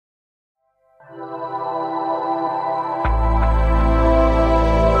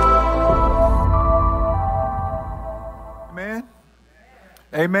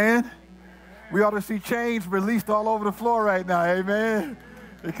Amen. We ought to see chains released all over the floor right now. Amen.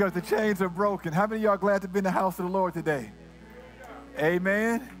 Because the chains are broken. How many of y'all glad to be in the house of the Lord today?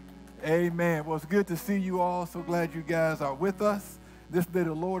 Amen. Amen. Well, it's good to see you all. So glad you guys are with us. This day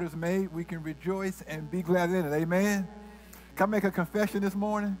the Lord has made. We can rejoice and be glad in it. Amen. Can I make a confession this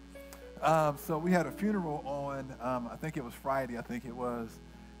morning? So we had a funeral on, I think it was Friday,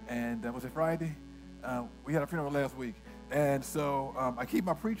 And was it Friday? We had a funeral last week. And so I keep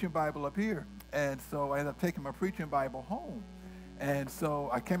my preaching Bible up here. And so I ended up taking my preaching Bible home. And so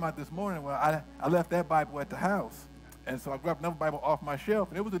I came out this morning. Well, I left that Bible at the house. And so I grabbed another Bible off my shelf,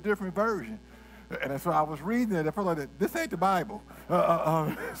 and it was a different version. And so I was reading it. I felt like, this ain't the Bible.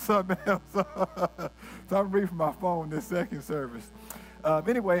 Something else. So I'm reading from my phone this second service.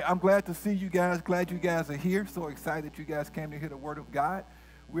 Anyway, I'm glad to see you guys. Glad you guys are here. So excited you guys came to hear the word of God.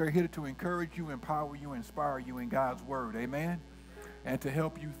 We are here to encourage you, empower you, inspire you in God's word. Amen. And to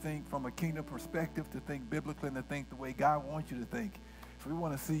help you think from a kingdom perspective, to think biblically, and to think the way God wants you to think. So we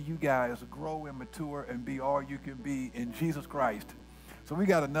want to see you guys grow and mature and be all you can be in Jesus Christ. So we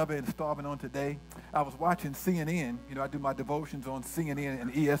got another installment on today. I was watching CNN. You know, I do my devotions on CNN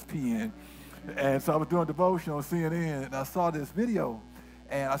and ESPN. And so I was doing devotion on CNN, and I saw this video.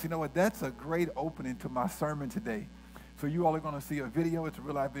 And I said, you know what, that's a great opening to my sermon today. So you all are going to see a video. It's a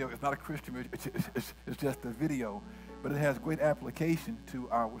real life video. It's not a Christian video. It's just a video. But it has great application to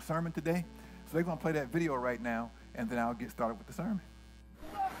our sermon today. So they're going to play that video right now, and then I'll get started with the sermon.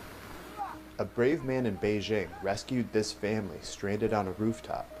 A brave man in Beijing rescued this family stranded on a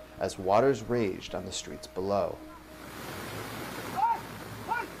rooftop as waters raged on the streets below.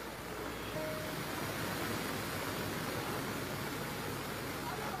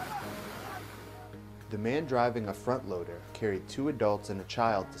 The man driving a front loader carried 2 adults and a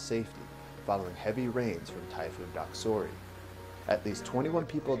child to safety following heavy rains from Typhoon Doksuri. At least 21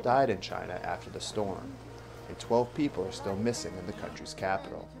 people died in China after the storm, and 12 people are still missing in the country's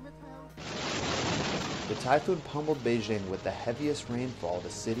capital. The typhoon pummeled Beijing with the heaviest rainfall the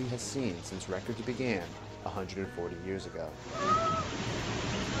city has seen since records began 140 years ago.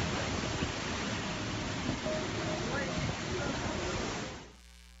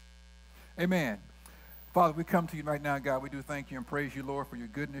 Amen. Father, we come to you right now, God. We do thank you and praise you, Lord, for your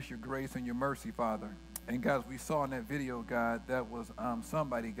goodness, your grace, and your mercy, Father. And, God, as we saw in that video, God, that was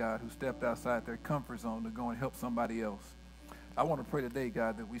somebody, God, who stepped outside their comfort zone to go and help somebody else. I want to pray today,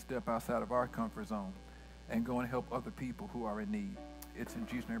 God, that we step outside of our comfort zone and go and help other people who are in need. It's in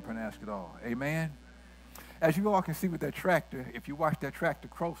Jesus' name I ask it all. Amen. As you all can see with that tractor, if you watch that tractor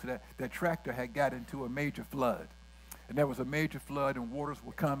closely, that tractor had got into a major flood. And there was a major flood and waters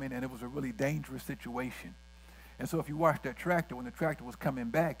were coming, and it was a really dangerous situation. And so if you watch that tractor, when the tractor was coming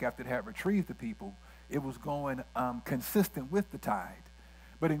back after it had retrieved the people, it was going consistent with the tide.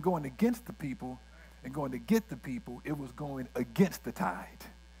 But in going against the people and going to get the people, it was going against the tide.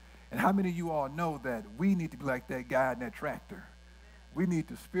 And how many of you all know that we need to be like that guy in that tractor? We need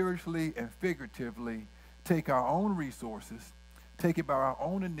to spiritually and figuratively take our own resources, take it by our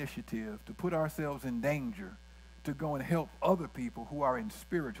own initiative to put ourselves in danger, to go and help other people who are in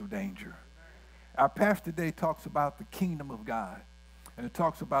spiritual danger. Our pastor today talks about the kingdom of God, and it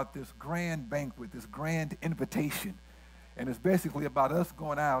talks about this grand banquet, this grand invitation, and it's basically about us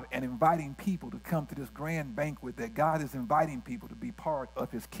going out and inviting people to come to this grand banquet that God is inviting people to be part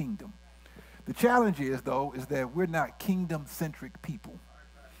of his kingdom. The challenge is, though, is that we're not kingdom-centric people.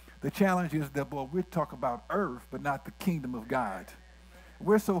 The challenge is that, boy, we talk about earth, but not the kingdom of God.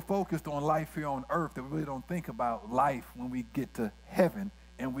 We're so focused on life here on earth that we really don't think about life when we get to heaven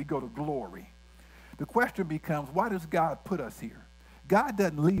and we go to glory. The question becomes, why does God put us here? God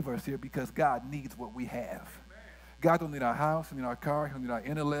doesn't leave us here because God needs what we have. God don't need our house, he don't need our car, he don't need our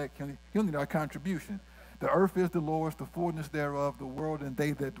intellect, he don't need our contribution. The earth is the Lord's, the fullness thereof, the world and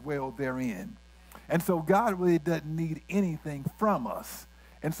they that dwell therein. And so God really doesn't need anything from us.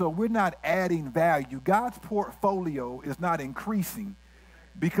 And so we're not adding value. God's portfolio is not increasing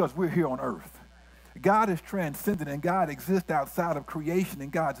because we're here on earth. God is transcendent and God exists outside of creation, and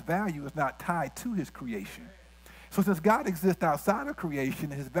God's value is not tied to his creation. So since God exists outside of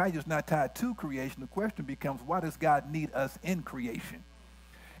creation and his value is not tied to creation, the question becomes, why does God need us in creation?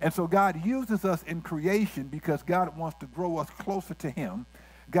 And so God uses us in creation because God wants to grow us closer to him.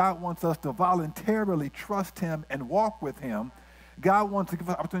 God wants us to voluntarily trust him and walk with him. God wants to give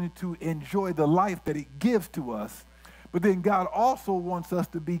us an opportunity to enjoy the life that he gives to us. But then God also wants us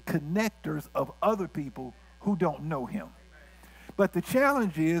to be connectors of other people who don't know him. But the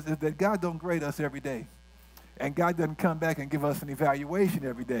challenge is that God don't grade us every day. And God doesn't come back and give us an evaluation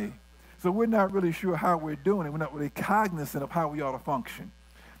every day. So we're not really sure how we're doing it. We're not really cognizant of how we ought to function.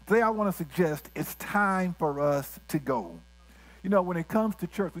 Today I want to suggest it's time for us to go. You know, when it comes to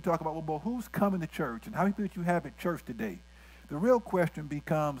church, we talk about, well, who's coming to church and how many people you have at church today? The real question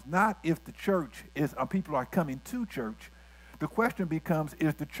becomes not if the church is, people are coming to church. The question becomes,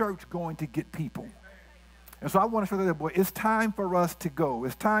 is the church going to get people? And so I want to show that, boy, it's time for us to go.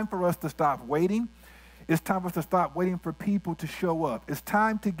 It's time for us to stop waiting. It's time for us to stop waiting for people to show up. It's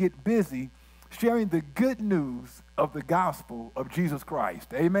time to get busy sharing the good news of the gospel of Jesus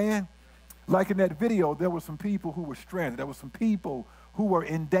Christ. Amen? Like in that video, there were some people who were stranded. There were some people who were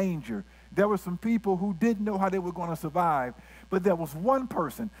in danger. There were some people who didn't know how they were going to survive. But there was one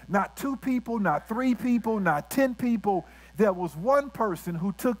person, not two people, not three people, not 10 people. There was one person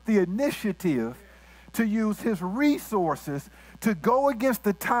who took the initiative to use his resources to go against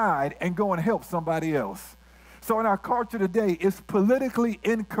the tide and go and help somebody else. So in our culture today, it's politically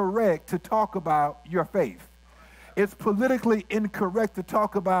incorrect to talk about your faith. It's politically incorrect to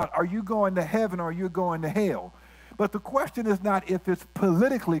talk about, are you going to heaven or are you going to hell? But the question is not if it's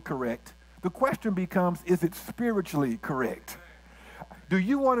politically correct. The question becomes, is it spiritually correct? Do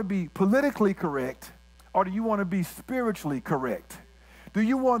you want to be politically correct or do you want to be spiritually correct? Do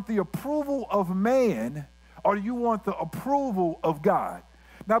you want the approval of man or do you want the approval of God?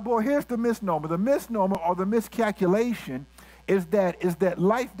 Now, boy, here's the misnomer. The misnomer or the miscalculation is that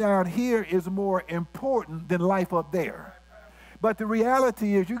life down here is more important than life up there. But the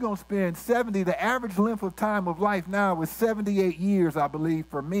reality is you're going to spend 70, the average length of time of life now is 78 years, I believe,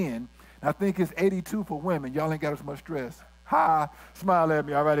 for men. I think it's 82 for women. Y'all ain't got as much stress. Ha, smile at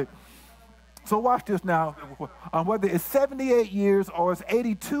me, all right? So watch this now. Whether it's 78 years or it's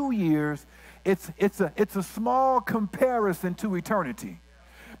 82 years, it's a small comparison to eternity.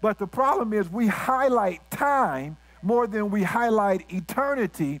 But the problem is we highlight time more than we highlight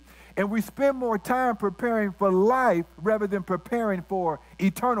eternity, and we spend more time preparing for life rather than preparing for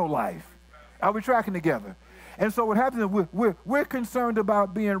eternal life. Are we tracking together? And so what happens is we're concerned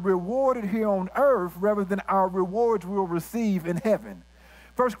about being rewarded here on earth rather than our rewards we'll receive in heaven.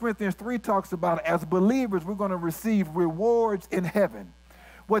 1 Corinthians 3 talks about as believers, we're going to receive rewards in heaven.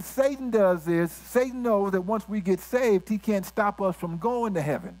 What Satan does is, Satan knows that once we get saved, he can't stop us from going to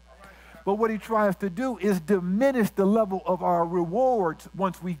heaven. But what he tries to do is diminish the level of our rewards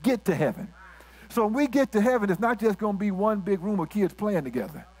once we get to heaven. So when we get to heaven, it's not just going to be one big room of kids playing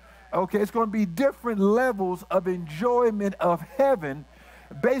together. Okay, it's going to be different levels of enjoyment of heaven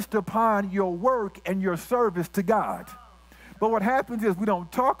based upon your work and your service to God. But what happens is we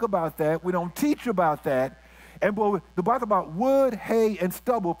don't talk about that. We don't teach about that. And the Bible about wood, hay, and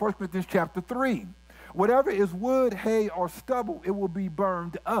stubble, 1 Corinthians chapter 3. Whatever is wood, hay, or stubble, it will be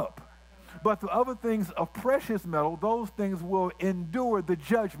burned up. But the other things of precious metal, those things will endure the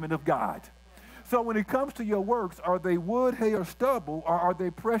judgment of God. So when it comes to your works, are they wood, hay, or stubble, or are they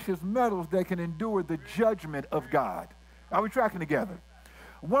precious metals that can endure the judgment of God? Are we tracking together?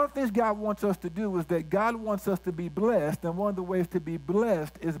 One of the things God wants us to do is that God wants us to be blessed, and one of the ways to be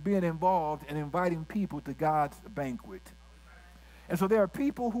blessed is being involved in inviting people to God's banquet. And so there are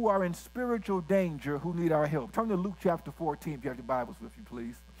people who are in spiritual danger who need our help. Turn to Luke chapter 14 if you have your Bibles with you,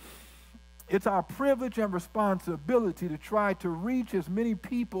 please. It's our privilege and responsibility to try to reach as many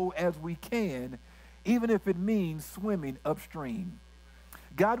people as we can, even if it means swimming upstream.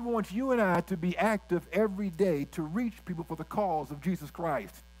 God wants you and I to be active every day to reach people for the cause of Jesus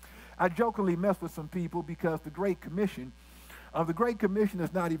Christ. I jokingly mess with some people because the Great Commission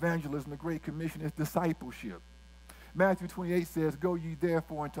is not evangelism, the Great Commission is discipleship. Matthew 28 says, "Go ye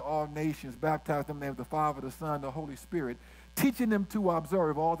therefore into all nations, baptize them in the name of the Father, the Son, the Holy Spirit, teaching them to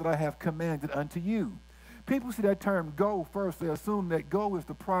observe all that I have commanded unto you." People see that term go first. They assume that go is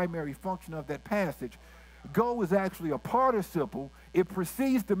the primary function of that passage. Go is actually a participle. It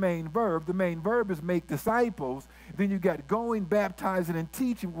precedes the main verb. The main verb is make disciples. Then you got going, baptizing, and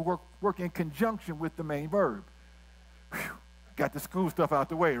teaching work in conjunction with the main verb. Whew. Got the school stuff out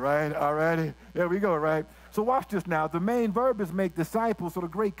the way, right? All righty. There we go, right? So watch this now. The main verb is make disciples. So the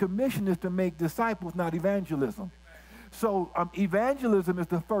Great Commission is to make disciples, not evangelism. So evangelism is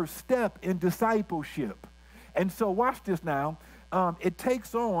the first step in discipleship. And so watch this now. It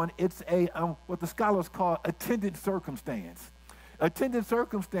takes on, it's a what the scholars call attendant circumstance. Attendant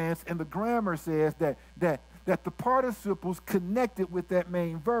circumstance, and the grammar says that the participles connected with that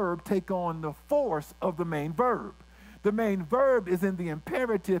main verb take on the force of the main verb. The main verb is in the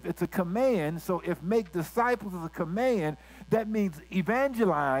imperative. It's a command. So if make disciples is a command, that means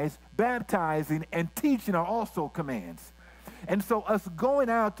evangelize, baptizing, and teaching are also commands. And so us going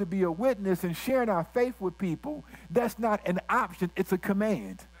out to be a witness and sharing our faith with people, that's not an option, it's a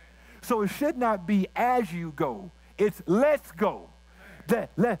command. So it should not be as you go, it's let's go.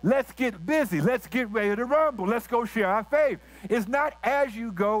 Let's get busy. Let's get ready to rumble. Let's go share our faith. It's not as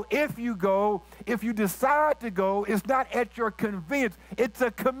you go, if you decide to go, it's not at your convenience. It's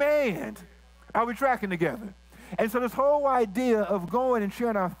a command. Are we tracking together? And so this whole idea of going and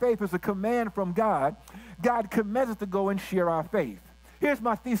sharing our faith is a command from God. God commands us to go and share our faith. Here's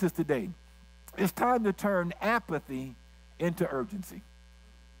my thesis today. It's time to turn apathy into urgency.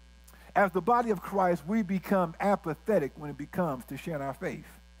 As the body of Christ, we become apathetic when it comes to sharing our faith.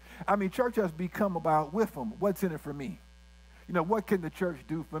 I mean, church has become about with them. What's in it for me? You know, what can the church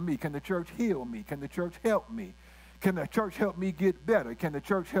do for me? Can the church heal me? Can the church help me? Can the church help me get better? Can the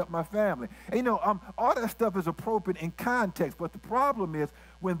church help my family? And, you know, all that stuff is appropriate in context, but the problem is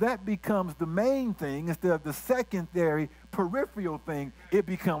when that becomes the main thing instead of the secondary peripheral thing, it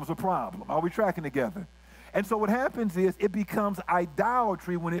becomes a problem. Are we tracking together? And so what happens is it becomes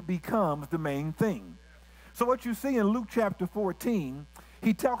idolatry when it becomes the main thing. So what you see in Luke chapter 14,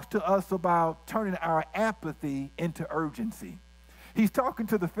 he talks to us about turning our apathy into urgency. He's talking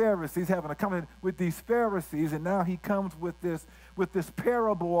to the Pharisees, having a conversation with these Pharisees, and now he comes with this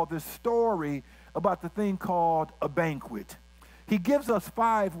parable or this story about the thing called a banquet. He gives us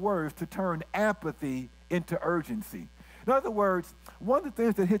 5 words to turn apathy into urgency. In other words, one of the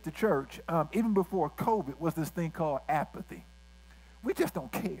things that hit the church, even before COVID, was this thing called apathy. We just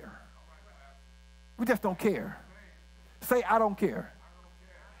don't care. We just don't care. Say, I don't care.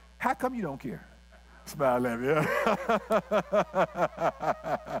 How come you don't care? Smile at me.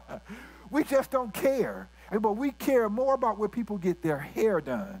 We just don't care. But we care more about where people get their hair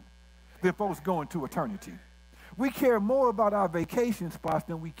done than folks going to eternity. We care more about our vacation spots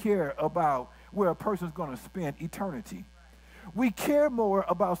than we care about where a person's going to spend eternity. We care more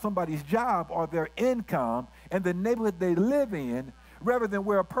about somebody's job or their income and the neighborhood they live in rather than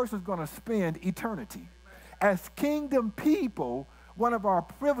where a person's going to spend eternity. As kingdom people, one of our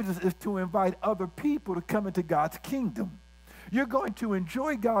privileges is to invite other people to come into God's kingdom. You're going to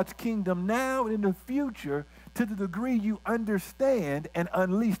enjoy God's kingdom now and in the future to the degree you understand and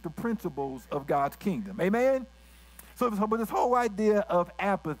unleash the principles of God's kingdom. Amen? So this whole idea of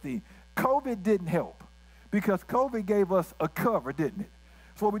apathy, COVID didn't help because COVID gave us a cover, didn't it?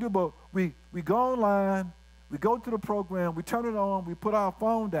 So what we do, but we go online, we go to the program, we turn it on, we put our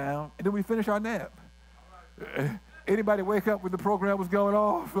phone down, and then we finish our nap. Anybody wake up when the program was going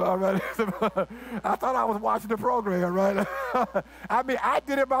off? All right. I thought I was watching the program, right? I mean, I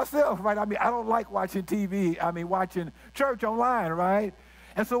did it myself, right? I mean, I don't like watching TV. I mean, watching church online, right?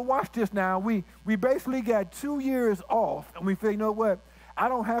 And so watch this now. We basically got 2 years off, and we think, you know what? I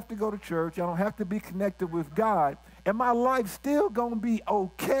don't have to go to church. I don't have to be connected with God. And my life's still going to be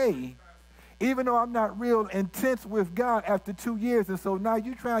okay, even though I'm not real intense with God after 2 years. And so now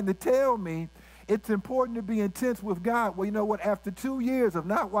you're trying to tell me it's important to be intense with God. Well, you know what? After 2 years of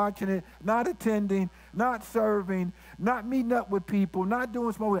not watching it, not attending, not serving, not meeting up with people, not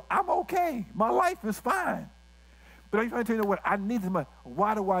doing small, I'm okay. My life is fine. But I'm trying to tell you what? I need this.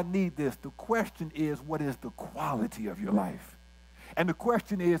 Why do I need this? The question is, what is the quality of your life? And the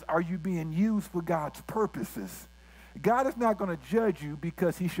question is, are you being used for God's purposes? God is not going to judge you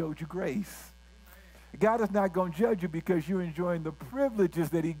because he showed you grace. God is not going to judge you because you're enjoying the privileges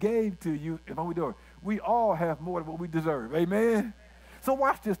that he gave to you. We all have more than what we deserve. Amen? So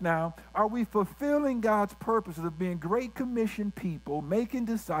watch this now. Are we fulfilling God's purposes of being Great Commission people, making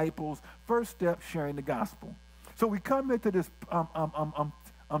disciples, first step, sharing the gospel? So we come into this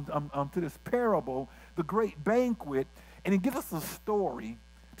to this parable, the great banquet, and he gives us a story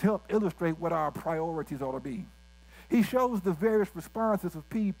to help illustrate what our priorities ought to be. He shows the various responses of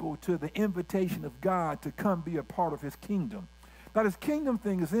people to the invitation of God to come be a part of his kingdom. Now, this kingdom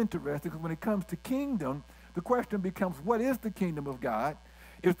thing is interesting because when it comes to kingdom, the question becomes, what is the kingdom of God?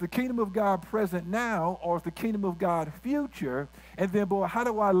 Is the kingdom of God present now, or is the kingdom of God future? And then, boy, how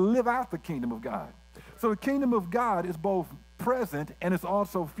do I live out the kingdom of God? So the kingdom of God is both present and it's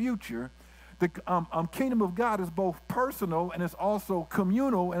also future. The kingdom of God is both personal and it's also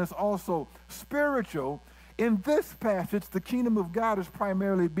communal and it's also spiritual. In this passage, the kingdom of God is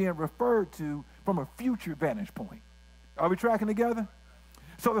primarily being referred to from a future vantage point. Are we tracking together?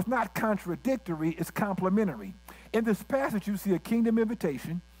 So it's not contradictory, it's complementary. In this passage, you see a kingdom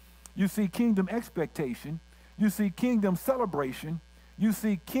invitation, you see kingdom expectation, you see kingdom celebration, you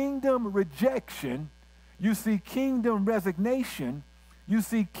see kingdom rejection, you see kingdom resignation, you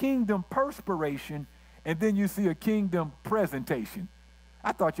see kingdom perspiration, and then you see a kingdom presentation.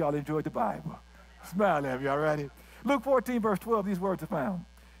 I thought y'all enjoyed the Bible. Smile at me, all righty? Luke 14, verse 12, these words are found.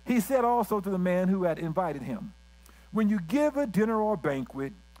 He said also to the man who had invited him, when you give a dinner or a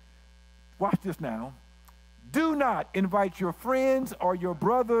banquet, watch this now, Do not invite your friends or your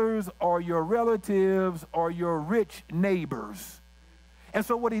brothers or your relatives or your rich neighbors. And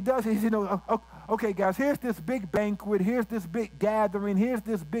so what he does is, okay, guys, here's this big banquet, here's this big gathering, here's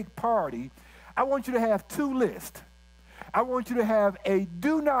this big party. I want you to have two lists. I want you to have a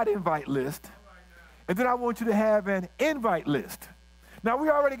do not invite list, and then I want you to have an invite list. Now, we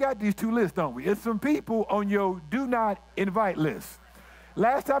already got these two lists, don't we? It's some people on your do not invite list.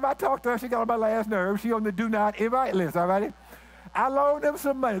 Last time I talked to her, she got on my last nerve. She on the do not invite list, all right? I loaned them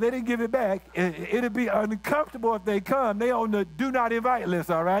some money. They didn't give it back. It'd be uncomfortable if they come. They on the do not invite list,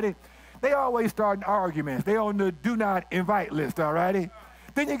 all righty? They always starting arguments. They on the do not invite list, all righty?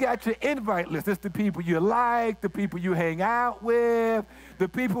 Then you got your invite list. It's the people you like, the people you hang out with, the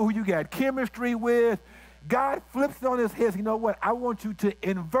people who you got chemistry with. God flips it on his head. You know what? I want you to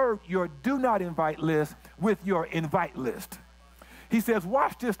invert your do not invite list with your invite list. He says,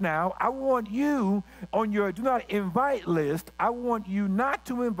 watch this now. I want you on your do not invite list, I want you not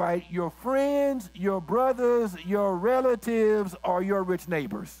to invite your friends, your brothers, your relatives, or your rich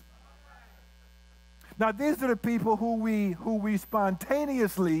neighbors. Now, these are the people who we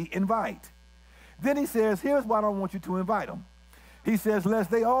spontaneously invite. Then he says, here's why I don't want you to invite them. He says,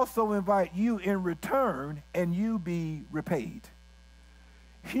 lest they also invite you in return and you be repaid.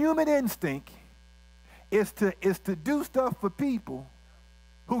 Human instinct is to do stuff for people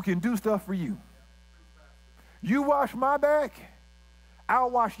who can do stuff for you. You wash my back, I'll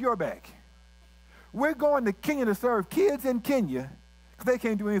wash your back. We're going to Kenya to serve kids in Kenya because they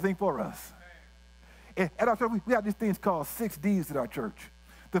can't do anything for us. At our church, we have these things called 6 Ds at our church.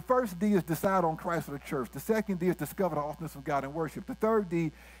 The first D is decide on Christ for the church. The second D is discover the awesomeness of God and worship. The third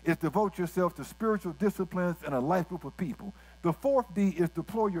D is devote yourself to spiritual disciplines and a life group of people. The fourth D is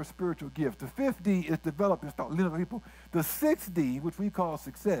deploy your spiritual gift. The fifth D is develop and start leading people. The sixth D, which we call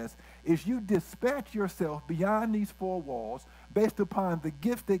success, is you dispatch yourself beyond these 4 walls based upon the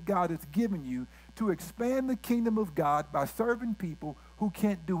gifts that God has given you to expand the kingdom of God by serving people who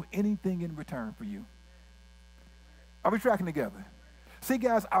can't do anything in return for you. Are we tracking together? See,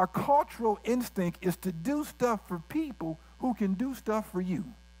 guys, our cultural instinct is to do stuff for people who can do stuff for you.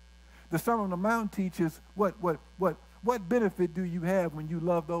 The Sermon on the Mount teaches what benefit do you have when you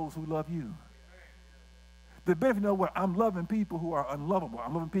love those who love you? The benefit, you know what? I'm loving people who are unlovable.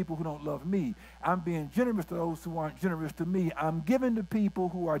 I'm loving people who don't love me. I'm being generous to those who aren't generous to me. I'm giving to people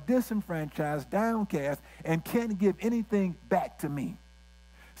who are disenfranchised, downcast, and can't give anything back to me.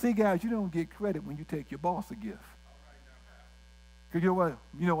 See, guys, you don't get credit when you take your boss a gift. Because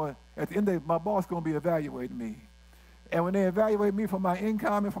you know what? At the end of the day, my boss is going to be evaluating me. And when they evaluate me for my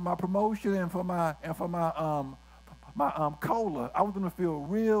income and for my promotion and for my COLA, I want them to feel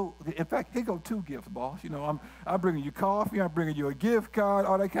real. In fact, here go 2 gifts, boss. I'm bringing you coffee, I'm bringing you a gift card,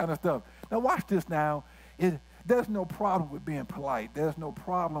 all that kind of stuff. Now, watch this now. There's no problem with being polite. There's no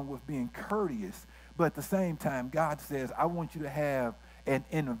problem with being courteous. But at the same time, God says, I want you to have an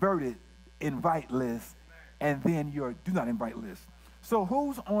inverted invite list and then your do not invite list. So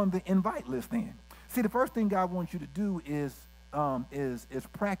who's on the invite list then? See, the first thing God wants you to do is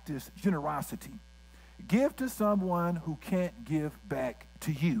practice generosity. Give to someone who can't give back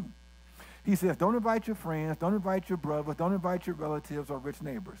to you. He says, don't invite your friends, don't invite your brothers, don't invite your relatives or rich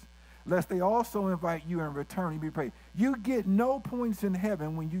neighbors, lest they also invite you in return and be paid. You get no points in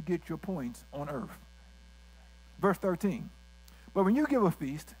heaven when you get your points on earth. Verse 13, but when you give a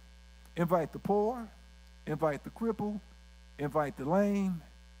feast, invite the poor, invite the crippled, invite the lame,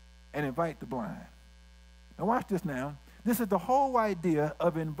 and invite the blind. Now watch this now. This is the whole idea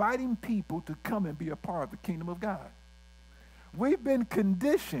of inviting people to come and be a part of the kingdom of God. We've been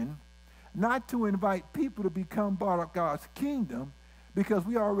conditioned not to invite people to become part of God's kingdom because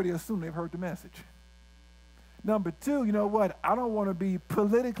we already assume they've heard the message. Number 2, you know what? I don't want to be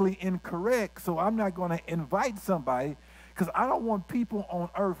politically incorrect, so I'm not going to invite somebody because I don't want people on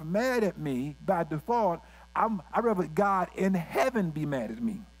earth mad at me by default. I'd rather God in heaven be mad at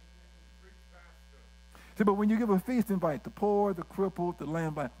me. See, but when you give a feast, invite the poor, the crippled, the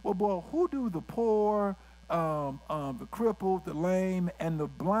lame. Well, boy, who do the poor, the crippled, the lame, and the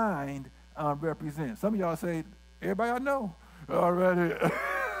blind represent? Some of y'all say, everybody I know. All right.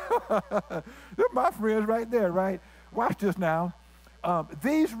 They're my friends right there, right? Watch this now.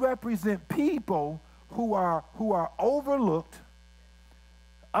 These represent people who are overlooked,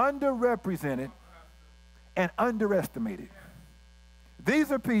 underrepresented, and underestimated.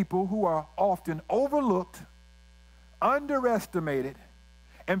 These are people who are often overlooked, underestimated,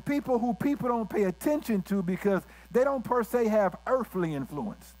 and people who people don't pay attention to because they don't per se have earthly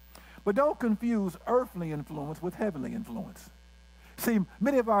influence. But don't confuse earthly influence with heavenly influence. See,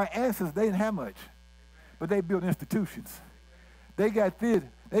 many of our ancestors, they didn't have much. but they built institutions. They got theater.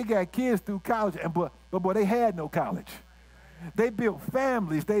 They got kids through college, but boy, they had no college. They built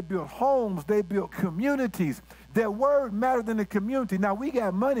families. They built homes. They built communities. Their word mattered in the community. Now, we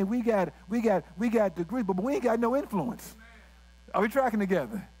got money. We got degrees, but we ain't got no influence. Are we tracking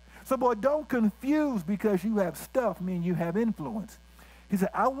together? So, boy, don't confuse because you have stuff mean you have influence. He said,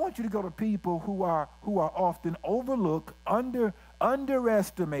 I want you to go to people who are often overlooked,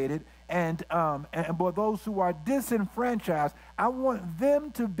 underestimated, and boy, those who are disenfranchised. I want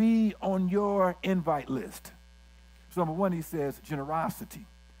them to be on your invite list. So number one, he says, generosity.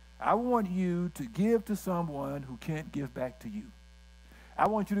 I want you to give to someone who can't give back to you. I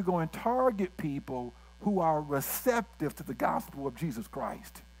want you to go and target people who are receptive to the gospel of Jesus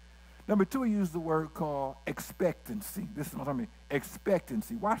Christ. Number two, he used the word called expectancy. This is what I mean,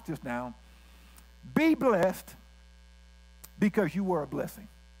 expectancy. Watch this now. Be blessed because you were a blessing.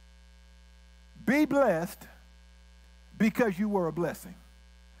 Be blessed because you were a blessing.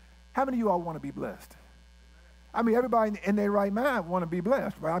 How many of you all want to be blessed? I mean, everybody in their right mind want to be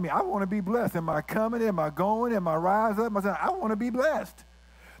blessed, right? I mean, I want to be blessed. Am I coming? Am I going? Am I rising up? I want to be blessed.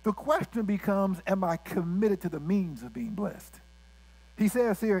 The question becomes, am I committed to the means of being blessed? He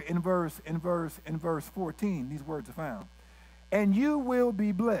says here in verse 14, these words are found. And you will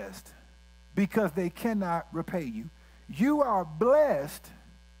be blessed because they cannot repay you. You are blessed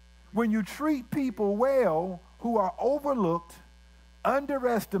when you treat people well who are overlooked,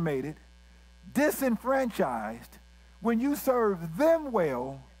 underestimated, disenfranchised. When you serve them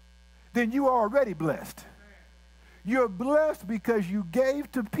well, then you are already blessed. You're blessed because you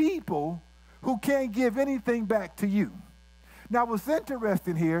gave to people who can't give anything back to you. Now, what's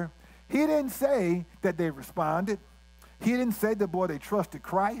interesting here, he didn't say that they responded. He didn't say that, boy, they trusted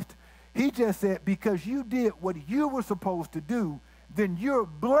Christ. He just said, because you did what you were supposed to do, then you're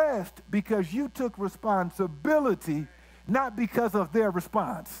blessed because you took responsibility, not because of their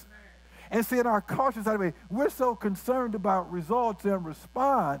response. And see, in our culture, we're so concerned about results and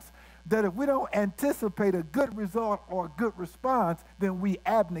response that if we don't anticipate a good result or a good response, then we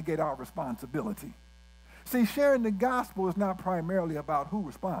abnegate our responsibility. See, sharing the gospel is not primarily about who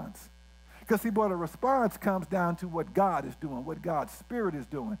responds. Because, see, boy, the response comes down to what God is doing, what God's Spirit is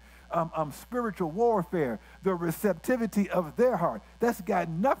doing, spiritual warfare, the receptivity of their heart. That's got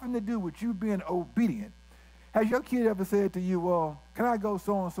nothing to do with you being obedient. Has your kid ever said to you, well, can I go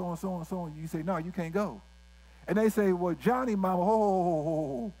so and so and so and so? And you say, no, you can't go. And they say, well, Johnny,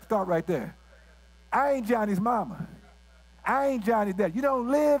 mama, start right there. I ain't Johnny's mama. I ain't Johnny's dad. You don't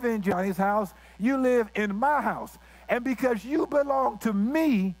live in Johnny's house. You live in my house. And because you belong to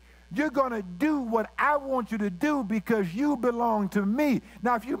me, you're going to do what I want you to do because you belong to me.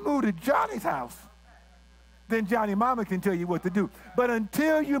 Now, if you move to Johnny's house, then Johnny mama can tell you what to do. But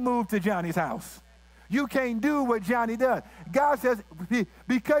until you move to Johnny's house, you can't do what Johnny does. God says,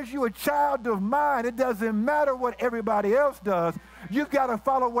 because you're a child of mine, it doesn't matter what everybody else does. You've got to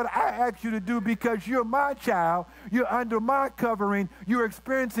follow what I ask you to do because you're my child. You're under my covering. You're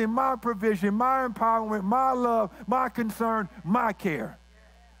experiencing my provision, my empowerment, my love, my concern, my care.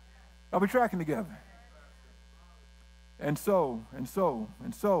 Are we tracking together? And so,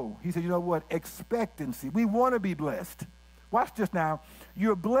 he said, you know what? Expectancy. We want to be blessed. Watch this now.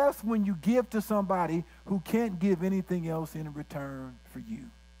 You're blessed when you give to somebody who can't give anything else in return for you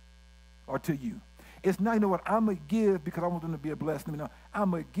or to you. It's not, you know what, I'm going to give because I want them to be a blessing. No,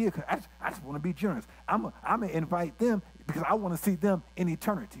 I'm going to give because I just want to be generous. I'm going to invite them because I want to see them in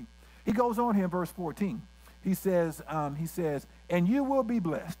eternity. He goes on here in verse 14. He says, and you will be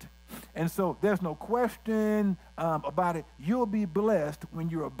blessed. And so there's no question about it. You'll be blessed when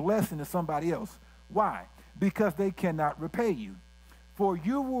you're a blessing to somebody else. Why? Because they cannot repay you. For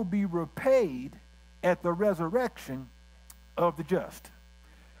you will be repaid at the resurrection of the just.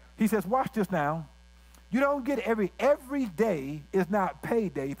 He says, watch this now. You don't get every day is not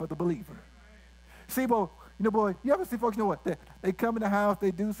payday for the believer. See, boy, you ever see folks, you know what, they come in the house,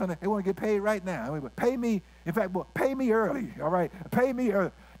 they do something, they want to get paid right now. Pay me, in fact, boy, pay me early, all right? Pay me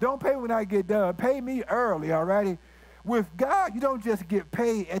early. Don't pay when I get done. Pay me early, all righty? With God, you don't just get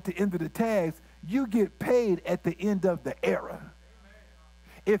paid at the end of the task. You get paid at the end of the era.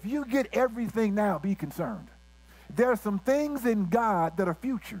 If you get everything now, be concerned. There are some things in God that are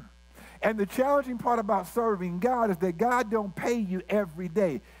future. And the challenging part about serving God is that God don't pay you every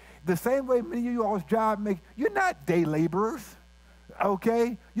day. The same way many of you all's job make, you're not day laborers,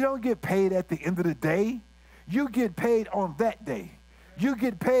 okay? You don't get paid at the end of the day. You get paid on that day. You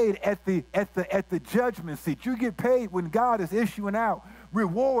get paid at the judgment seat. You get paid when God is issuing out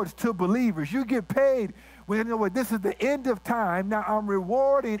rewards to believers. You get paid when, you know what, this is the end of time. Now I'm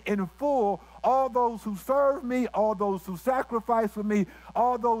rewarding in full all those who serve me, all those who sacrifice for me,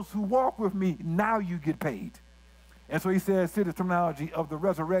 all those who walk with me, now you get paid. And so he says, see the terminology of the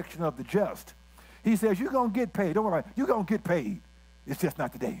resurrection of the just. He says, you're going to get paid. Don't worry, you're going to get paid. It's just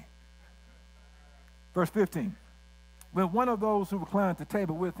not today. Verse 15. When one of those who reclined at the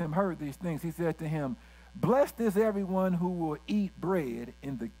table with him heard these things, he said to him, blessed is everyone who will eat bread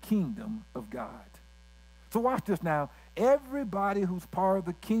in the kingdom of God. So watch this now. Everybody who's part of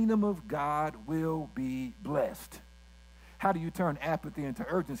the kingdom of God will be blessed. How do you turn apathy into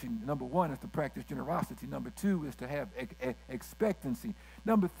urgency? Number one is to practice generosity. Number two is to have expectancy.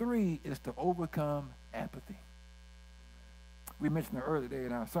 Number three is to overcome apathy. We mentioned it earlier today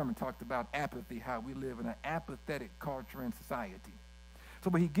in our sermon, talked about apathy, how we live in an apathetic culture and society.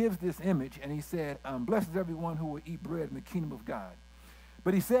 So but he gives this image, and he said, blessed is everyone who will eat bread in the kingdom of God.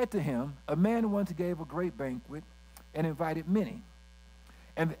 But he said to him, a man once gave a great banquet and invited many.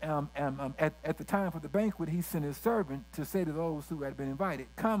 And at the time for the banquet, he sent his servant to say to those who had been invited,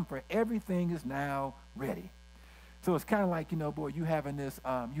 come, for everything is now ready. So it's kind of like, boy, you having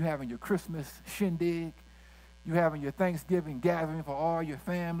your Christmas shindig, you having your Thanksgiving gathering for all your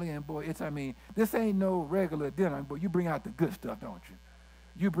family, and boy, this ain't no regular dinner, but you bring out the good stuff, don't you?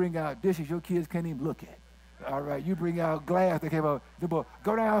 You bring out dishes your kids can't even look at. All right, you bring out glass. They came out. Boy,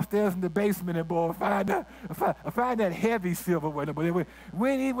 go downstairs in the basement and boy, find that heavy silverware. Boy, we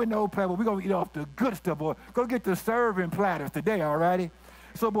ain't eat with no platter. We're gonna eat off the good stuff, boy. Go get the serving platters today, all righty.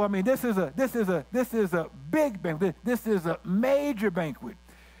 So, boy, this is a big banquet. This is a major banquet.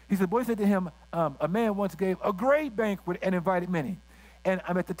 He said, boy, he said to him, a man once gave a great banquet and invited many. And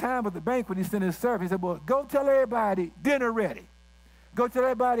at the time of the banquet, he sent his servant. He said, boy, go tell everybody dinner ready. Go tell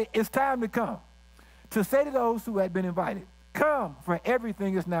everybody it's time to come. To say to those who had been invited, come, for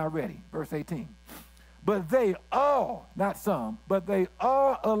everything is now ready. Verse 18. But they all, not some, but they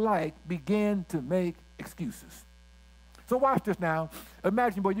all alike began to make excuses. So watch this now.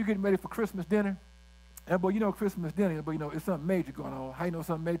 Imagine, boy, you're getting ready for Christmas dinner. And, boy, Christmas dinner, but, it's something major going on. How you know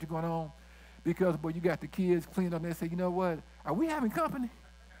something major going on? Because, boy, you got the kids cleaned up and they say, you know what? Are we having company?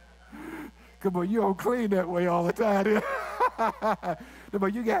 Because, boy, you don't clean that way all the time.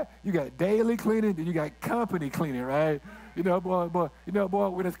 But you got daily cleaning, then you got company cleaning, right? Boy,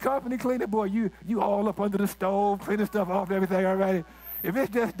 when it's company cleaning, boy, you all up under the stove, cleaning stuff off, everything, all right? If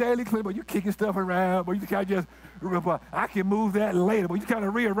it's just daily cleaning, boy, you kicking stuff around, boy, you kind of just, I can move that later, but you kind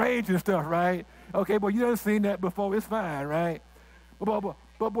of rearranging stuff, right? Okay, boy, you done seen that before, it's fine, right? But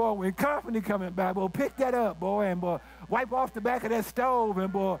boy, when company coming back, boy, pick that up, boy, and boy, wipe off the back of that stove,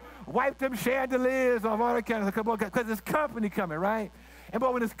 and boy, wipe them chandeliers off, all that kind of stuff, because it's company coming, right? And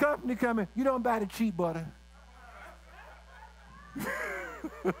boy, when it's company coming, you don't buy the cheap butter.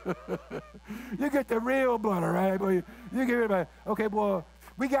 You get the real butter, right? Boy, you get everybody. Okay, boy,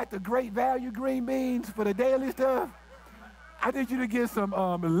 we got the great value green beans for the daily stuff. I need you to get some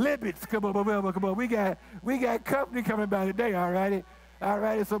libbits. Come on. We got company coming by today, all righty? All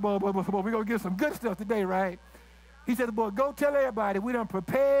right, so boy, we're going to get some good stuff today, right? He said, boy, go tell everybody we done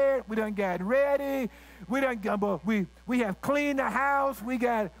prepared, we done got ready, we have cleaned the house, we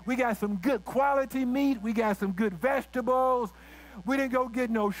got some good quality meat, we got some good vegetables, we didn't go get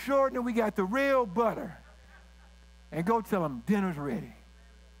no shortening, we got the real butter. And go tell them dinner's ready.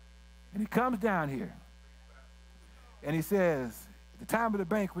 And he comes down here, and he says, at the time of the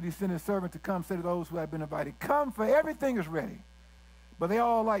banquet, he sent his servant to come say to those who had been invited, come, for everything is ready. But they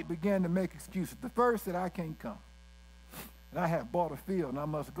all began to make excuses. The first said, I can't come. And I have bought a field, and I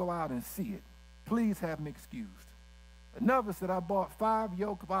must go out and see it. Please have me excused. Another said, I bought 5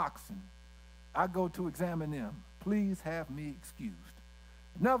 yoke of oxen. I go to examine them. Please have me excused.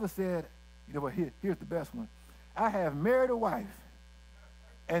 Another said, here's the best one. I have married a wife,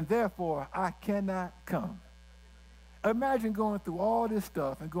 and therefore I cannot come. Imagine going through all this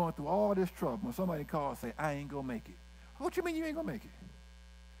stuff and going through all this trouble when somebody calls and say, I ain't going to make it. What you mean you ain't going to make it?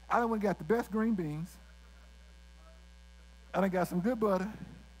 I done went and got the best green beans. I done got some good butter.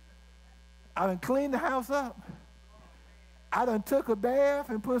 I done cleaned the house up. I done took a bath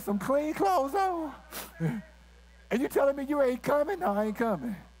and put some clean clothes on. And you telling me you ain't coming? No, I ain't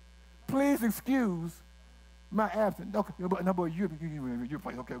coming. Please excuse my absence. Okay, no, boy, you're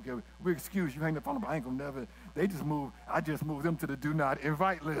like, okay, we excuse you. Hang the phone up. I ain't gonna never. I just moved them to the do not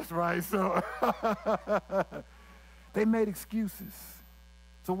invite list, right? So they made excuses.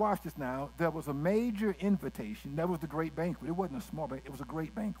 So watch this now. There was a major invitation. That was the great banquet. It wasn't a small banquet. It was a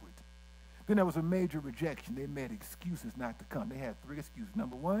great banquet. Then there was a major rejection. They made excuses not to come. They had 3 excuses.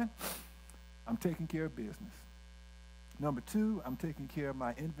 Number 1, I'm taking care of business. Number 2, I'm taking care of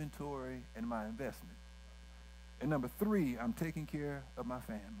my inventory and my investment. And number 3, I'm taking care of my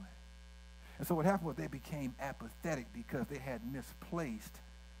family. And so what happened was they became apathetic because they had misplaced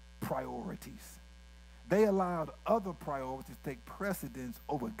priorities. They allowed other priorities to take precedence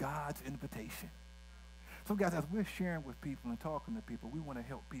over God's invitation. So guys, as we're sharing with people and talking to people, we want to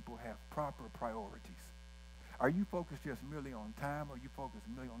help people have proper priorities. Are you focused just merely on time, or are you focused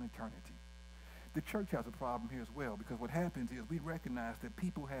merely on eternity? The church has a problem here as well, because what happens is we recognize that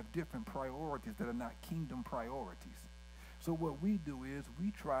people have different priorities that are not kingdom priorities. So what we do is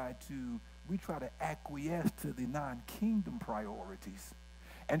we try to acquiesce to the non-kingdom priorities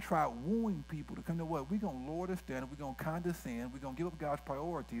and try wooing people to come to what? We're going to lower the standard, we're going to condescend, we're going to give up God's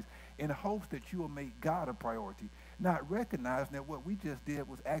priorities in hopes that you will make God a priority, not recognizing that what we just did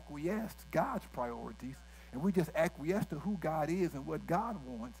was acquiesce to God's priorities, and we just acquiesced to who God is and what God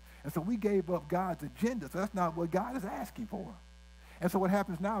wants, and so we gave up God's agenda, so that's not what God is asking for. And so what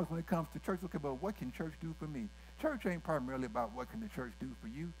happens now is when it comes to church, okay, but what can church do for me? Church ain't primarily about what can the church do for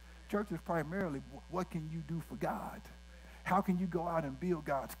you. Church is primarily what can you do for God? How can you go out and build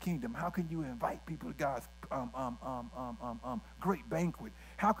God's kingdom? How can you invite people to God's great banquet?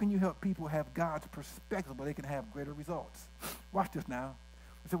 How can you help people have God's perspective where they can have greater results? Watch this now.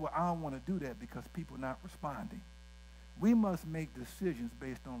 I said, well, I don't want to do that because people are not responding. We must make decisions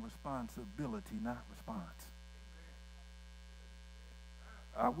based on responsibility, not response.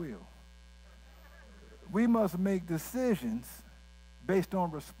 I will. We must make decisions based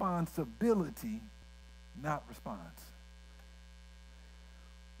on responsibility, not response.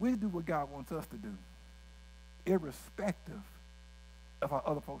 We do what God wants us to do, irrespective of how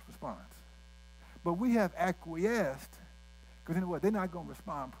other folks' response. But we have acquiesced, because you know what? They're not going to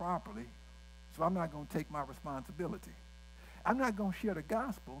respond properly, so I'm not going to take my responsibility. I'm not going to share the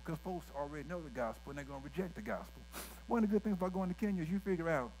gospel because folks already know the gospel and they're going to reject the gospel. One of the good things about going to Kenya is you figure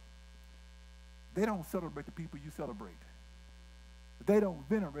out they don't celebrate the people you celebrate. They don't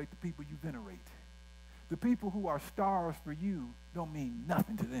venerate the people you venerate. The people who are stars for you don't mean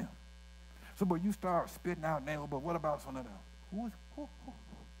nothing to them. So, but you start spitting out names, but what about some of them?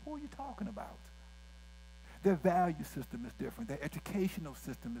 Who are you talking about? Their value system is different. Their educational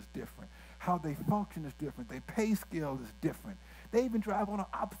system is different. How they function is different. Their pay scale is different. They even drive on the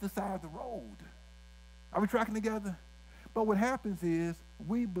opposite side of the road. Are we tracking together? But what happens is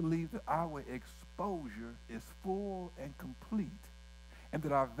we believe that our exposure is full and complete, and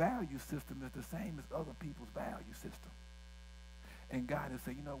that our value system is the same as other people's value system. And God is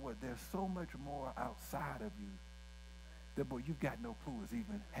saying, you know what, there's so much more outside of you that, boy, you've got no clue is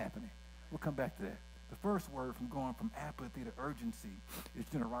even happening. We'll come back to that. The first word from going from apathy to urgency is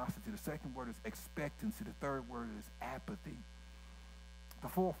generosity. The second word is expectancy. The third word is apathy. The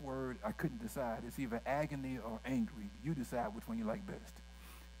fourth word, I couldn't decide. It's either agony or angry. You decide which one you like best.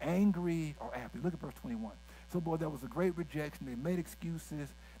 Angry or apathy. Look at verse 21. So, boy, there was a great rejection. They made excuses.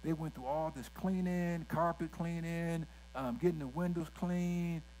 They went through all this cleaning, carpet cleaning, getting the windows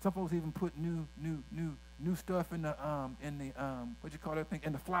clean. Some folks even put new stuff in the what you call that thing,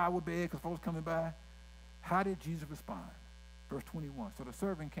 in the flower bed because folks coming by. How did Jesus respond? Verse 21. So the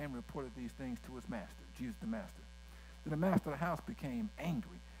servant came and reported these things to his master, Jesus the master. Then the master of the house became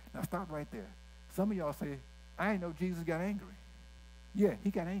angry. Now stop right there. Some of y'all say, I didn't know Jesus got angry. Yeah,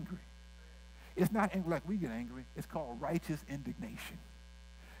 he got angry. It's not angry like we get angry. It's called righteous indignation.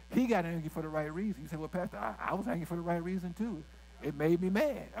 He got angry for the right reason. You say, well, Pastor, I was angry for the right reason too. It made me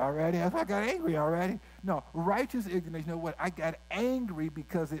mad already. That's why I got angry already. No, righteous indignation, you know what? I got angry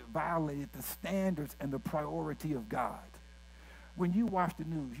because it violated the standards and the priority of God. When you watch the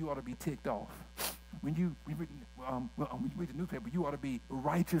news, you ought to be ticked off. When you read the newspaper, you ought to be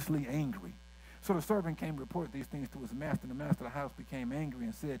righteously angry. So the servant came and reported these things to his master, and the master of the house became angry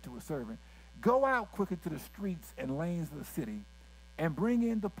and said to his servant, go out quickly to the streets and lanes of the city and bring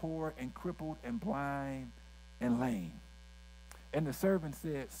in the poor and crippled and blind and lame. And the servant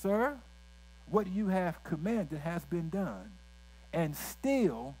said, sir, what you have commanded has been done, and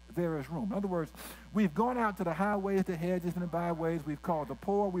still there is room. In other words, we've gone out to the highways, the hedges, and the byways. We've called the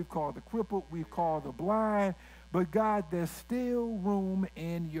poor, we've called the crippled, we've called the blind, but God, there's still room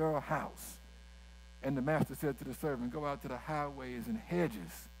in your house. And the master said to the servant, go out to the highways and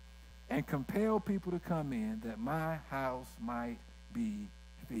hedges and compel people to come in that my house might be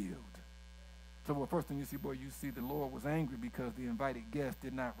filled. So, well, first thing you see, boy, you see the Lord was angry because the invited guest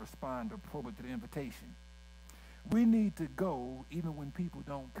did not respond appropriately to the invitation. We need to go even when people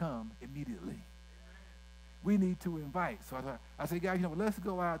don't come immediately. We need to invite. So I say, guys, you know, let's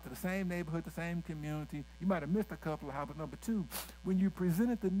go out to the same neighborhood, the same community. You might have missed a couple of houses. Number two, when you present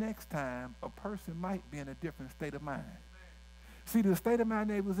it the next time, a person might be in a different state of mind. See, the state of mind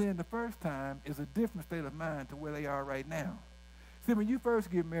they was in the first time is a different state of mind to where they are right now. See, when you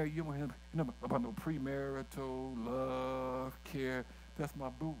first get married, you don't hear about no premarital, love, care. That's my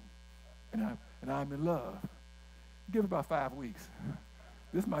boo. And I'm in love. Give it about 5 weeks.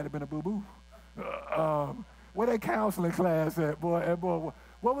 This might have been a boo-boo. Where that counseling class at, boy? And boy,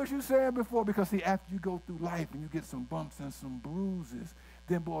 what was you saying before? Because see, after you go through life and you get some bumps and some bruises,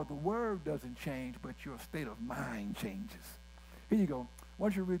 then boy, the word doesn't change, but your state of mind changes. Here you go.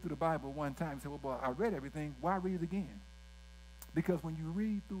 Once you read through the Bible one time, you say, well, boy, I read everything. Why read it again? Because when you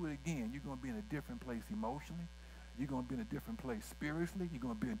read through it again, you're going to be in a different place emotionally. You're going to be in a different place spiritually. You're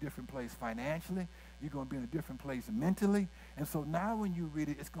going to be in a different place financially. You're going to be in a different place mentally. And so now when you read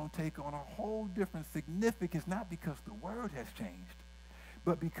it, it's going to take on a whole different significance, not because the word has changed,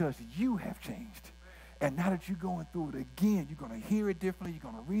 but because you have changed. And now that you're going through it again, you're going to hear it differently.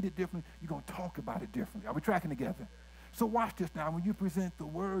 You're going to read it differently. You're going to talk about it differently. Are we tracking together? So watch this now. When you present the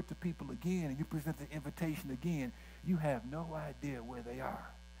word to people again and you present the invitation again, you have no idea where they are.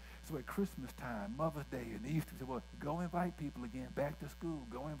 So at Christmas time, Mother's Day, and Easter, you say, well, go invite people again. Back to school,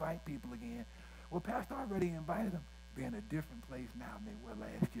 go invite people again. Well, Pastor already invited them. They're in a different place now than they were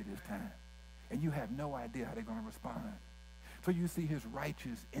last year this time. And you have no idea how they're going to respond. So you see his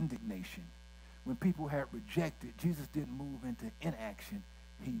righteous indignation. When people had rejected, Jesus didn't move into inaction.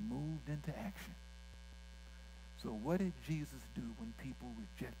 He moved into action. So what did Jesus do when people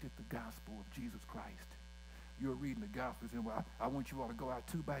rejected the gospel of Jesus Christ? You're reading the gospel and saying, well, I want you all to go out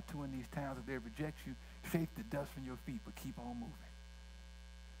 2 by 2 in these towns. If they reject you, shake the dust from your feet, but keep on moving.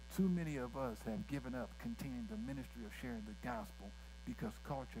 Too many of us have given up continuing the ministry of sharing the gospel because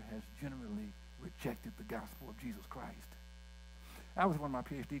culture has generally rejected the gospel of Jesus Christ. I was in one of my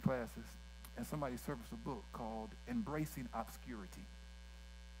PhD classes, and somebody surfaced a book called Embracing Obscurity.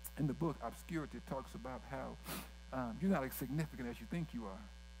 In the book, Obscurity talks about how you're not as significant as you think you are.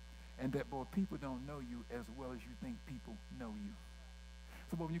 And that, boy, people don't know you as well as you think people know you.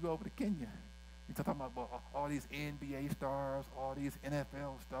 So, boy, when you go over to Kenya, you're talking about boy, all these NBA stars, all these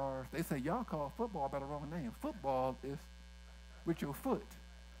NFL stars. They say, y'all call football by the wrong name. Football is with your foot,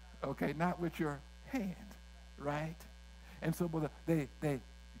 okay, not with your hand, right? And so, boy,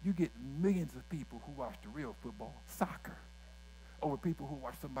 you get millions of people who watch the real football, soccer, over people who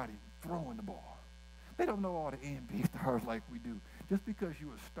watch somebody throwing the ball. They don't know all the NBA stars like we do. Just because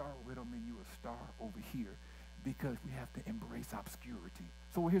you're a star, we don't mean you're a star over here, because we have to embrace obscurity.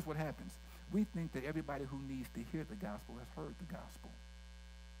 So here's what happens. We think that everybody who needs to hear the gospel has heard the gospel.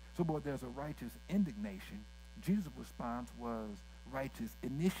 So, boy, there's a righteous indignation. Jesus' response was righteous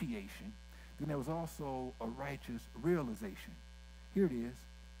initiation. Then there was also a righteous realization. Here it is.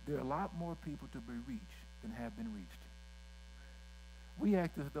 There are a lot more people to be reached than have been reached. We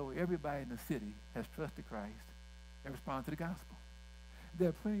act as though everybody in the city has trusted Christ and responded to the gospel. There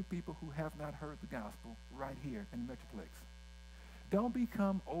are plenty of people who have not heard the gospel right here in the Metroplex. Don't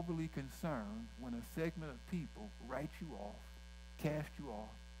become overly concerned when a segment of people write you off, cast you off,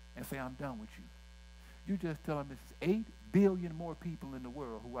 and say, I'm done with you. You just tell them there's 8 billion more people in the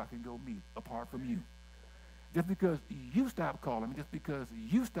world who I can go meet apart from you. Just because you stop calling me, just because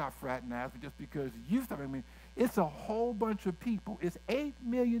you stop fraternizing, just because you stop, it's a whole bunch of people. It's 8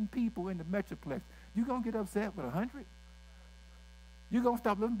 million people in the Metroplex. You going to get upset with 100? You going to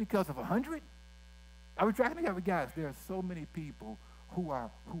stop living because of 100? I was tracking together, guys. There are so many people who are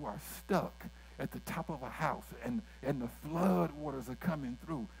stuck at the top of a house, and the flood waters are coming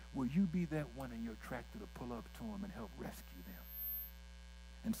through. Will you be that one in your tractor to pull up to them and help rescue them?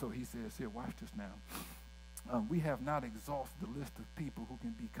 And so he says here, watch this now. We have not exhausted the list of people who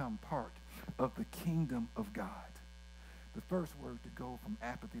can become part of the kingdom of God. The first word to go from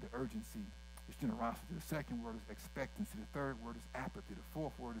apathy to urgency is generosity. The second word is expectancy. The third word is apathy. The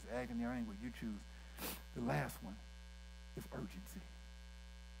fourth word is agony or anguish. You choose. The last one is urgency.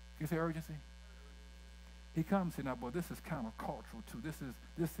 Can you say urgency? He comes here now, boy, this is countercultural too.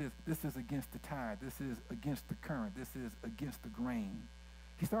 This is against the tide. This is against the current. This is against the grain.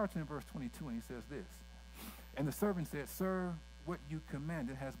 He starts in verse 22 and he says this. And the servant said, Sir, what you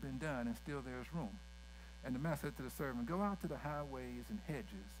commanded has been done, and still there is room. And the master said to the servant, Go out to the highways and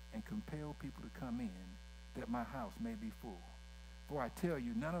hedges and compel people to come in, that my house may be full. For I tell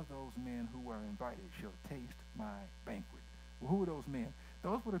you, none of those men who are invited shall taste my banquet. Well, who were those men?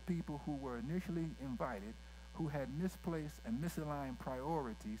 Those were the people who were initially invited, who had misplaced and misaligned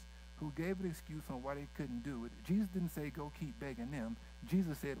priorities, who gave an excuse on why they couldn't do it. Jesus didn't say, go keep begging them.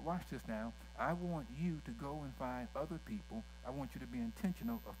 Jesus said, watch this now. I want you to go and find other people. I want you to be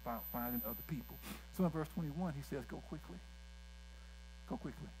intentional about finding other people. So in verse 21, he says, go quickly. Go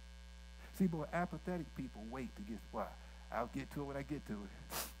quickly. See, boy, apathetic people wait to get, why? I'll get to it when I get to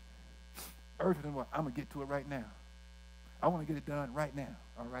it. Urgent, what? I'm going to get to it right now. I want to get it done right now.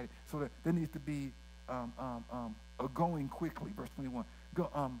 All right. So there needs to be a going quickly. Verse 21.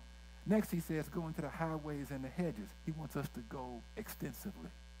 Next, he says, go into the highways and the hedges. He wants us to go extensively.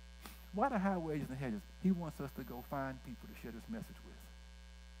 Why the highways and the hedges? He wants us to go find people to share this message with.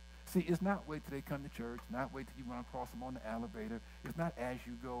 See, it's not wait till they come to church, not wait till you run across them on the elevator. It's not as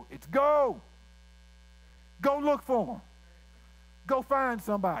you go. It's go. Go look for them. Go find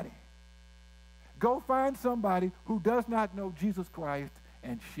somebody. Go find somebody who does not know Jesus Christ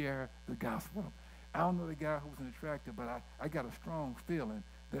and share the gospel. I don't know the guy who's an attractor, but I got a strong feeling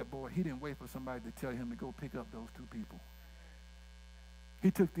that, boy, he didn't wait for somebody to tell him to go pick up those two people.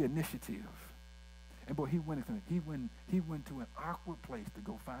 He took the initiative. And, boy, he went to an awkward place to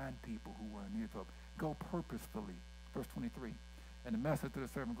go find people who were in need of help. Go purposefully. Verse 23. And the master to the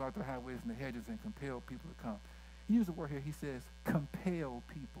servant, go out to the highways and the hedges and compel people to come. He used the word here. He says, compel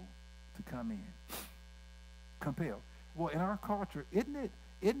people to come in. Compel. Well, in our culture, isn't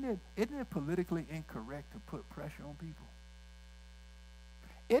it politically incorrect to put pressure on people?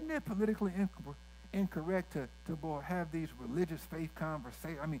 Isn't it politically incorrect to have these religious faith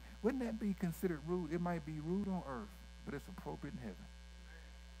conversations? I mean, wouldn't that be considered rude? It might be rude on earth, but it's appropriate in heaven.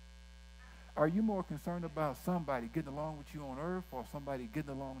 Are you more concerned about somebody getting along with you on earth or somebody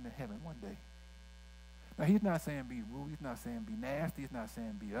getting along in heaven one day? Now, he's not saying be rude. He's not saying be nasty. He's not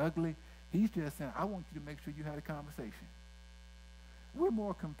saying be ugly. He's just saying, I want you to make sure you had a conversation. We're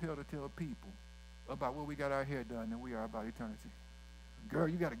more compelled to tell people about what we got our hair done than we are about eternity. Girl,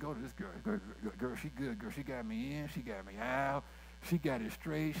 you got to go to this girl. Girl, she good. Girl, she got me in. She got me out. She got it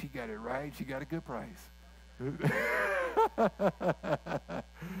straight. She got it right. She got a good price.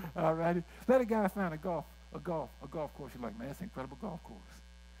 All righty. Let a guy find a golf course. You're like, man, that's an incredible golf course.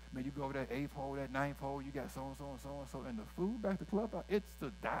 Man, you go over that 8th hole, that 9th hole, you got so-and-so and so-and-so, and the food back to the club, it's to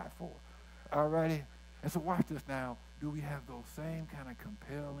die for. All righty? And so watch this now. Do we have those same kind of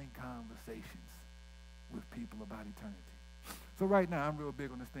compelling conversations with people about eternity? So right now, I'm real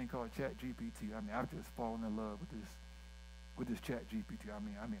big on this thing called Chat GPT. I mean, I've just fallen in love with this Chat GPT. I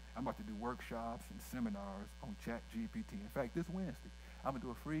mean, I'm about to do workshops and seminars on Chat GPT. In fact, this Wednesday, I'm going to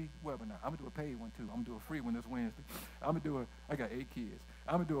do a free webinar. I'm going to do a paid one, too. I'm going to do a free one this Wednesday. I got 8 kids.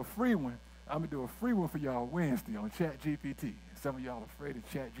 I'm going to do a free one. I'm going to do a free one for y'all Wednesday on Chat GPT. Some of y'all are afraid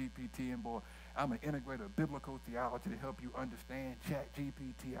of Chat GPT, and boy, I'm going to integrate a biblical theology to help you understand Chat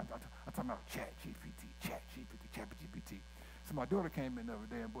GPT. I'm talking about Chat GPT. So my daughter came in the other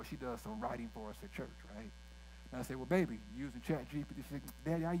day, and boy, she does some writing for us at church, right? And I said, well, baby, you using Chat GPT? She said,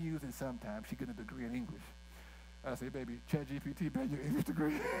 Daddy, I use it sometimes. She getting a degree in English. I said, baby, Chat GPT, baby, your English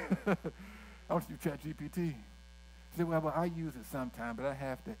degree. I want you to Chat GPT. She said, well, I use it sometimes, but I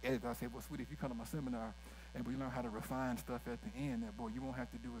have to edit. I said, well, sweetie, if you come to my seminar and we learn how to refine stuff at the end, that boy, you won't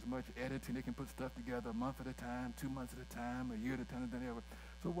have to do as much editing. They can put stuff together a month at a time, 2 months at a time, a year at a time, than ever.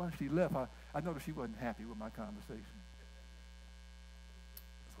 So once she left, I noticed she wasn't happy with my conversation.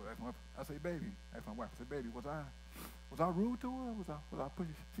 So I said, baby, I asked my wife, I said, baby, was I rude to her? Was I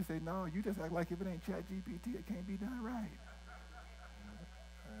pushing? She said, no, you just act like if it ain't Chat GPT, it can't be done right.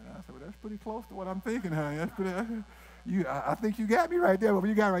 And I said, well, that's pretty close to what I'm thinking, honey. That's pretty, I think you got me right there, but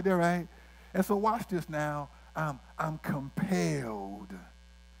you got right there, right? And so watch this now. I'm compelled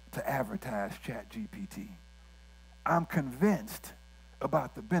to advertise Chat GPT. I'm convinced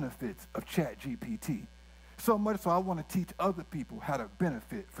about the benefits of Chat GPT. So much so I want to teach other people how to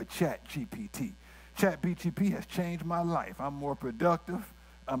benefit for Chat GPT. Chat GPT has changed my life. I'm more productive.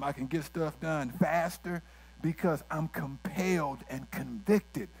 I can get stuff done faster because I'm compelled and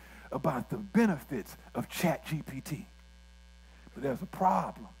convicted about the benefits of Chat GPT. But there's a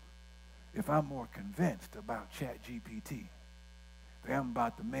problem if I'm more convinced about Chat GPT than I'm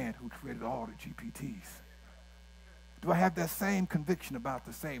about the man who created all the GPTs. Do I have that same conviction about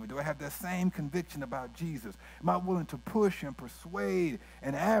the Savior? Do I have that same conviction about Jesus? Am I willing to push and persuade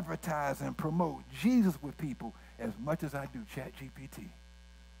and advertise and promote Jesus with people as much as I do Chat GPT?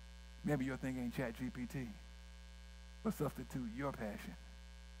 Maybe your thing ain't Chat GPT, but substitute your passion.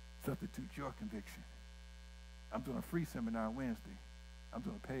 Substitute your conviction. I'm doing a free seminar Wednesday. I'm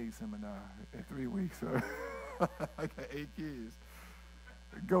doing a paid seminar in 3 weeks. So I got 8 kids.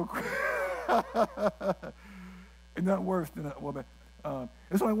 Go quick. It's not worse than a woman.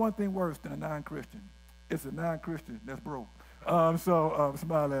 It's only one thing worse than a non-Christian. It's a non-Christian that's broke. So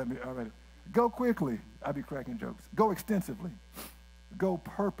smile at me already. Go quickly. I be cracking jokes. Go extensively. Go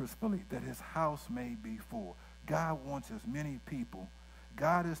purposefully that his house may be full. God wants as many people.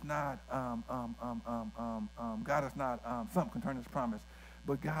 God is not something concerning his promise,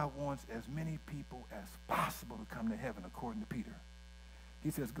 but God wants as many people as possible to come to heaven, according to Peter.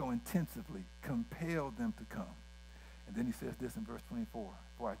 He says, go intensively, compel them to come. And then he says this in verse 24,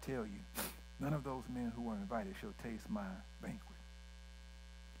 for I tell you, none of those men who were invited shall taste my banquet.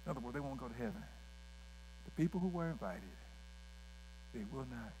 In other words, they won't go to heaven. The people who were invited, they will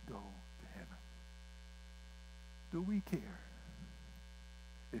not go to heaven. Do we care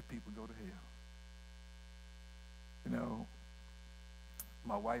if people go to hell? You know,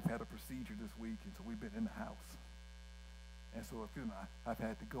 my wife had a procedure this week, and so we've been in the house. And so, if you know, I've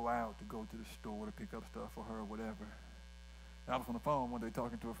had to go out to go to the store to pick up stuff for her or whatever. And I was on the phone one day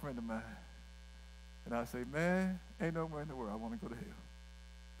talking to a friend of mine, and I say, man, ain't nowhere in the world I want to go to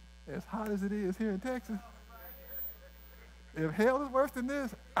hell. As hot as it is here in Texas, if hell is worse than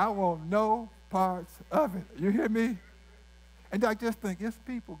this, I want no parts of it. You hear me? And I just think it's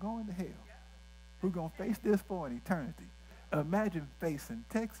people going to hell who are going to face this for an eternity. Imagine facing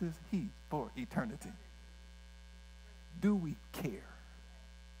Texas heat for eternity. Do we care?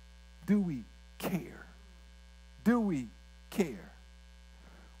 Do we care? Do we care?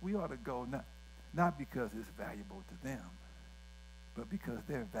 We ought to go not because it's valuable to them, but because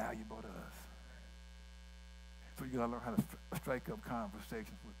they're valuable to us. So you got to learn how to strike up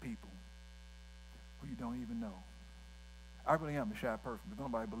conversations with people who you don't even know. I really am a shy person, but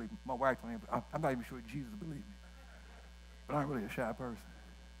nobody believes me. My wife don't even, I'm not even sure Jesus believes me. But I'm really a shy person.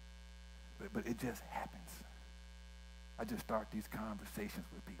 But it just happens. I just start these conversations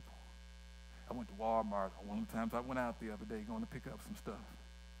with people. I went to Walmart one of the times I went out the other day going to pick up some stuff.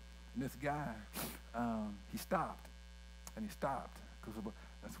 And this guy, he stopped. And he stopped because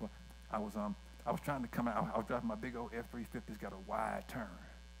that's what I was trying to come out. I was driving my big old F-350. It's got a wide turn.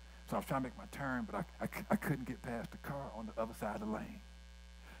 So I was trying to make my turn, but I couldn't get past the car on the other side of the lane.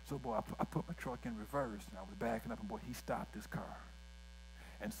 So, boy, I put my truck in reverse, and I was backing up, and, boy, he stopped his car.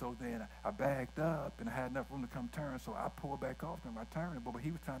 And so then I backed up, and I had enough room to come turn, so I pulled back off in my turn. But he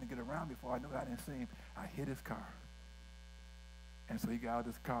was trying to get around before I knew it. I didn't see him. I hit his car. And so he got out of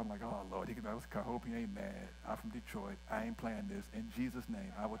his car. I'm like, oh, Lord, he got out of his car. Hope he ain't mad. I'm from Detroit. I ain't playing this. In Jesus'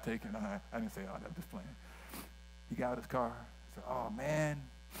 name, I will take it. I didn't say, oh, I'm just playing. He got out of his car. I said, oh, man.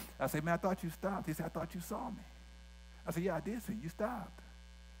 I said, man, I thought you stopped. He said, I thought you saw me. I said, yeah, I did see you. You stopped.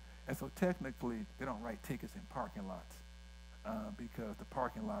 And so technically, they don't write tickets in parking lots because the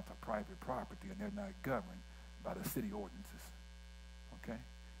parking lots are private property and they're not governed by the city ordinances. Okay?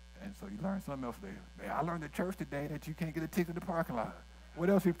 And so you learn something else there. Man, I learned at church today that you can't get a ticket in the parking lot. What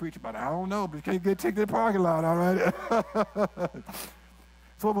else we preach about? I don't know, but you can't get a ticket in the parking lot, all right?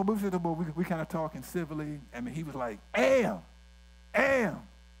 So we kind of talking civilly. I mean, he was like, am,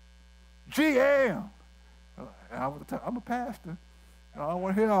 G-am. And I'm a pastor. I don't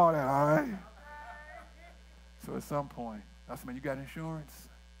want to hear all that, all right? So at some point, I said, man, you got insurance?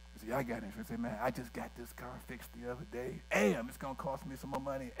 He said, yeah, I got insurance. I said, man, I just got this car fixed the other day. It's going to cost me some more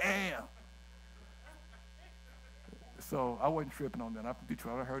money. So I wasn't tripping on that. I'm from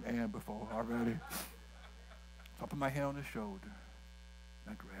Detroit. I heard before already. So I put my hand on his shoulder, and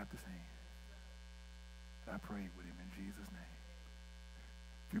I grabbed his hand. And I prayed with him in Jesus' name.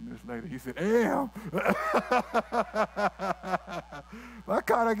 A few minutes later, he said, my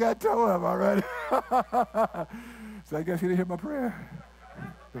car got towed up already. So I guess he didn't hear my prayer.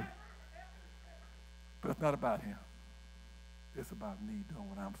 But it's not about him. It's about me doing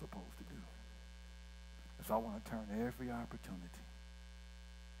what I'm supposed to do. And so I want to turn every opportunity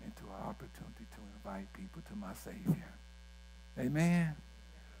into an opportunity to invite people to my Savior. Amen.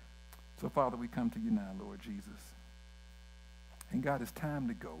 So, Father, we come to you now, Lord Jesus. And God, it's time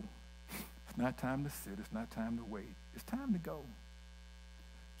to go. It's not time to sit. It's not time to wait. It's time to go.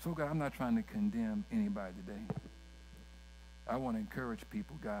 So, God, I'm not trying to condemn anybody today. I want to encourage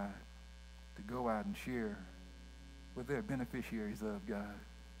people, God, to go out and share what they're beneficiaries of, God.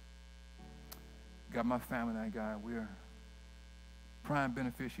 God, my family and I, God, we're prime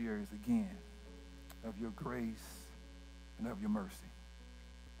beneficiaries again of your grace and of your mercy.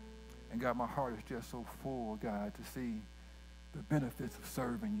 And God, my heart is just so full, God, to see the benefits of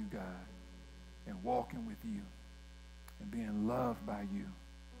serving you, God, and walking with you and being loved by you,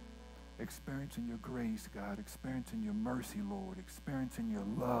 experiencing your grace, God, experiencing your mercy, Lord, experiencing your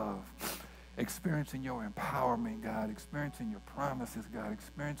love, experiencing your empowerment, God, experiencing your promises, God,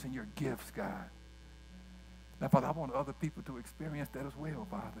 experiencing your gifts, God. Now, Father, I want other people to experience that as well,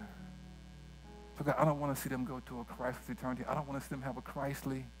 Father. So, God, I don't want to see them go to a Christless eternity. I don't want to see them have a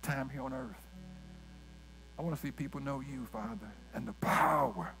Christly time here on earth. I want to see people know you, Father, and the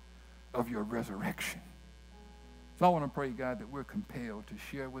power of your resurrection. So I want to pray, God, that we're compelled to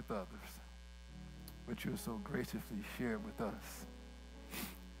share with others what you're so graciously shared with us.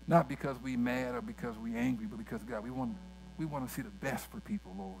 Not because we're mad or because we're angry, but because, God, we want to see the best for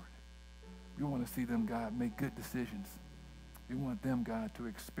people, Lord. We want to see them, God, make good decisions. We want them, God, to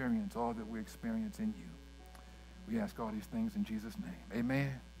experience all that we experience in you. We ask all these things in Jesus' name.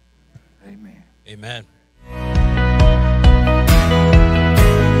 Amen. Amen. Amen.